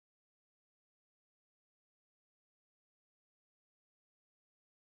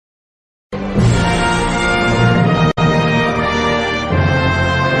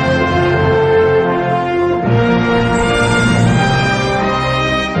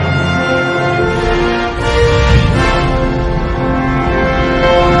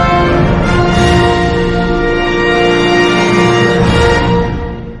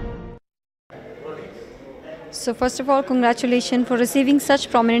So first of all, congratulations for receiving such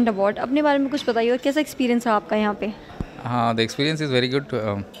prominent award. अपने बारे में कुछ बताइए और कैसा experience रहा आपका यहाँ पे? The experience is very good.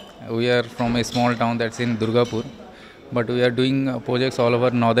 We are from a small town that's in Durgapur, but we are doing projects all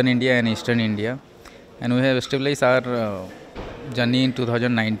over northern India and eastern India, and we have established our journey in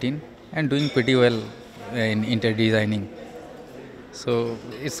 2019 and doing pretty well in interior designing. So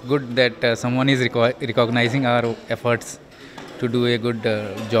it's good that someone is recognizing our efforts to do a good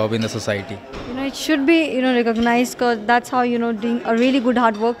job in the society. You know, it should be recognized because that's how doing a really good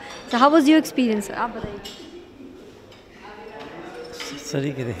hard work. So how was your experience? आप बताइए.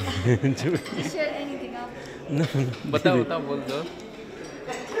 सही करें. Share anything आप. No. बताओ बोल दो.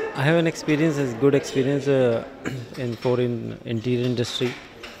 I have an experience, a good experience in foreign interior industry,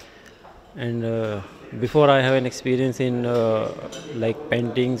 and before I have an experience in like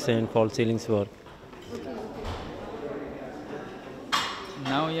paintings and false ceilings work.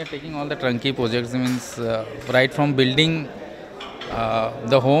 Now we are taking all the turnkey projects, means right from building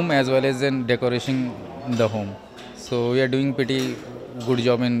the home as well as in decoration the home. So we are doing pretty good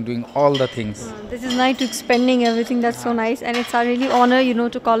job in doing all the things. This is nice to expanding everything. That's so nice, and it's a really honor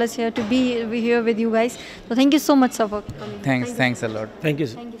to call us here to be here with you guys. So thank you so much, sir, for coming. Thanks a lot. Thank you.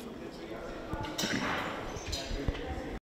 Thank you.